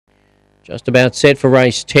Just about set for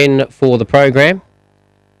race 10 for the program.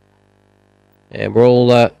 And we're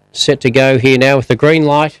all set to go here now with the green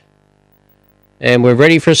light. And we're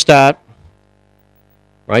ready for a start.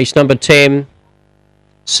 Race number 10.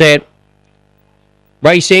 Set.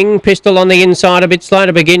 Racing. Pistol on the inside. A bit slow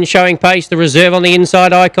to begin. Showing pace. The reserve on the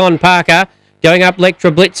inside. Icon Parker. Going up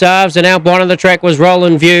Lectra Blitzarves. And out wide on the track was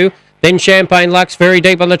Roland View. Then Champagne Lux very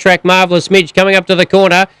deep on the track. Marvellous Midge coming up to the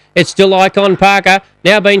corner. It's still Icon Parker.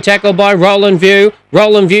 Now being tackled by Roland View.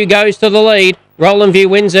 Roland View goes to the lead. Roland View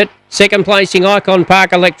wins it. Second placing Icon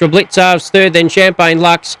Parker. Lectra Blitzarves third. Then Champagne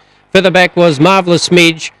Lux. Further back was Marvellous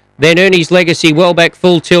Midge. Then Ernie's Legacy. Well back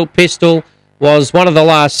Full Tilt Pistol was one of the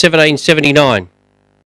last. 17.79.